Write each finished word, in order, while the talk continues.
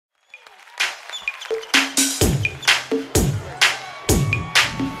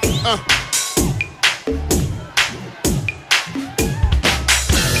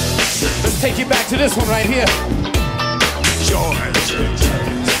Let's take you back to this one right here.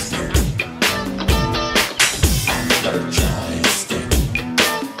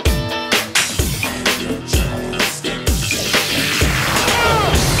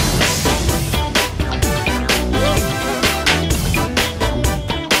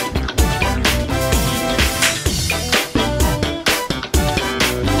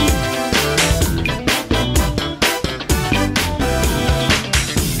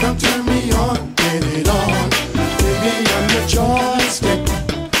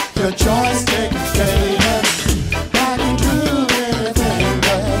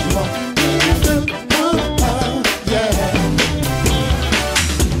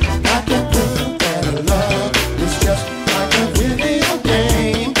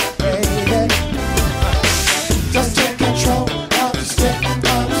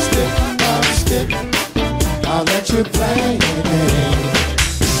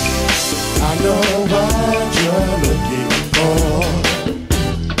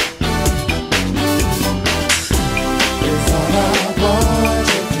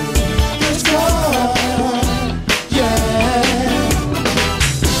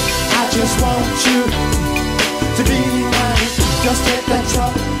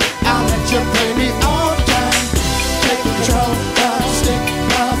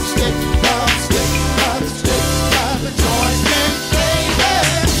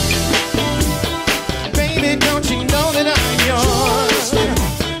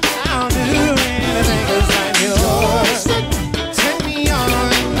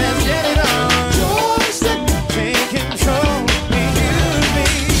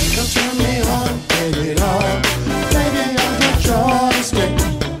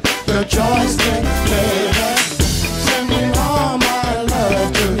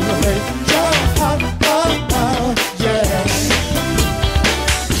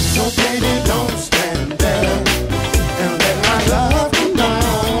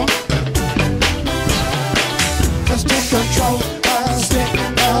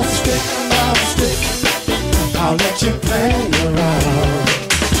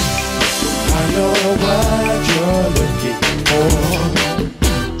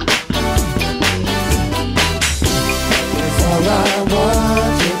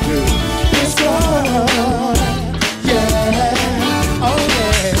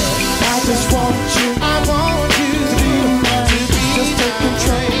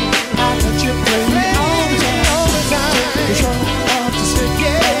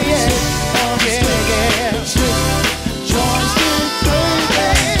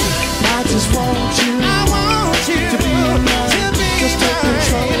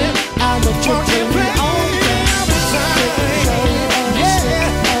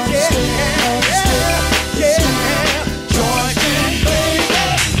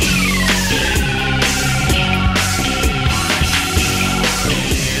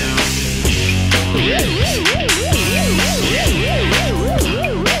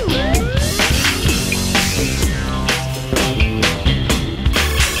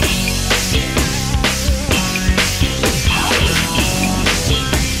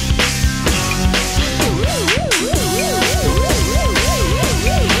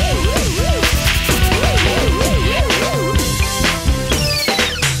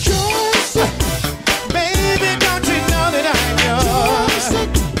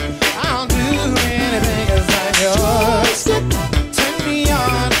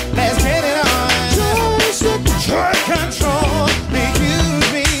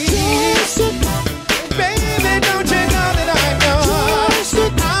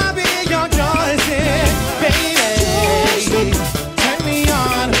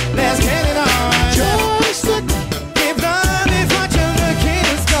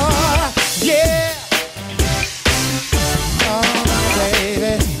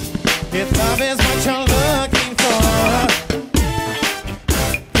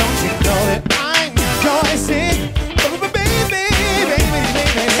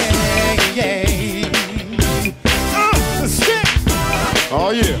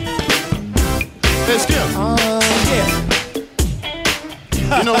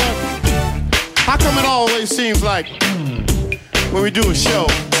 You know what? How come it always seems like when we do a show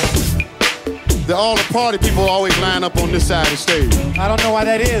that all the party people always line up on this side of the stage? I don't know why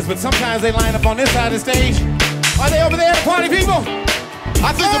that is, but sometimes they line up on this side of the stage. Are they over there, the party people?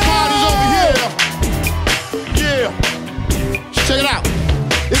 I think the party's over here. Yeah. Check it out.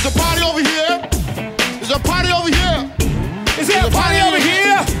 Is the party over here? Is the party over here? Is there a party over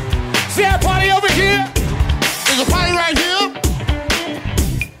here? Is there a party over here?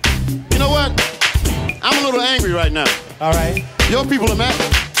 right now. All right. Your people are mad.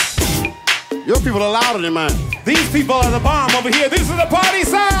 Your people are louder than mine. These people are the bomb over here. This is the party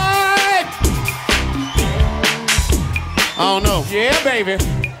side. I don't know. Yeah, baby.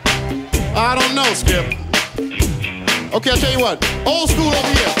 I don't know, Skip. Okay, I'll tell you what. Old school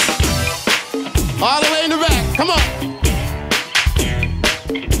over here. All the way in the back. Come on.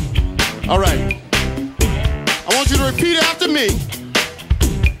 All right. I want you to repeat it after me.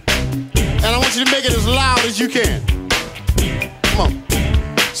 And I want you to make it as loud as you can. Come on.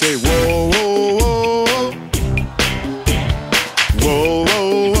 Say, whoa, whoa, whoa. Whoa,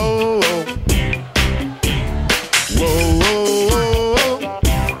 whoa, whoa, whoa. Whoa, whoa, whoa.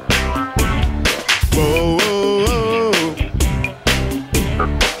 Whoa, whoa, whoa.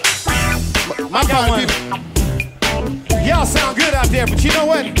 My party people. Y'all sound good out there, but you know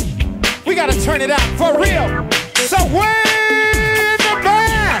what? We gotta turn it out for real. So way in the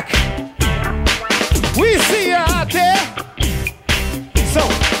back, we see you out there. So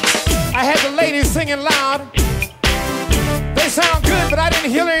I had the ladies singing loud. They sound good, but I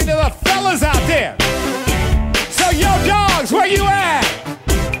didn't hear any of the fellas out there. So yo, dogs, where you at?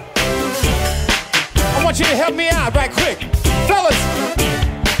 I want you to help me out right quick. Fellas,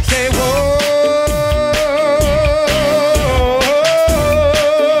 say whoa.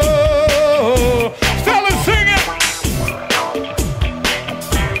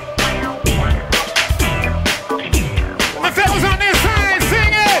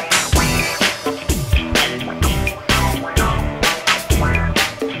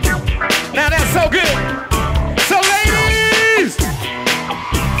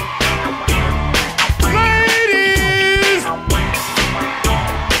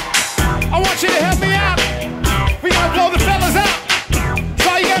 You to help me out. We gonna blow the fellas out. So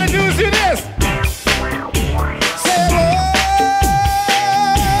all you gotta do is do this.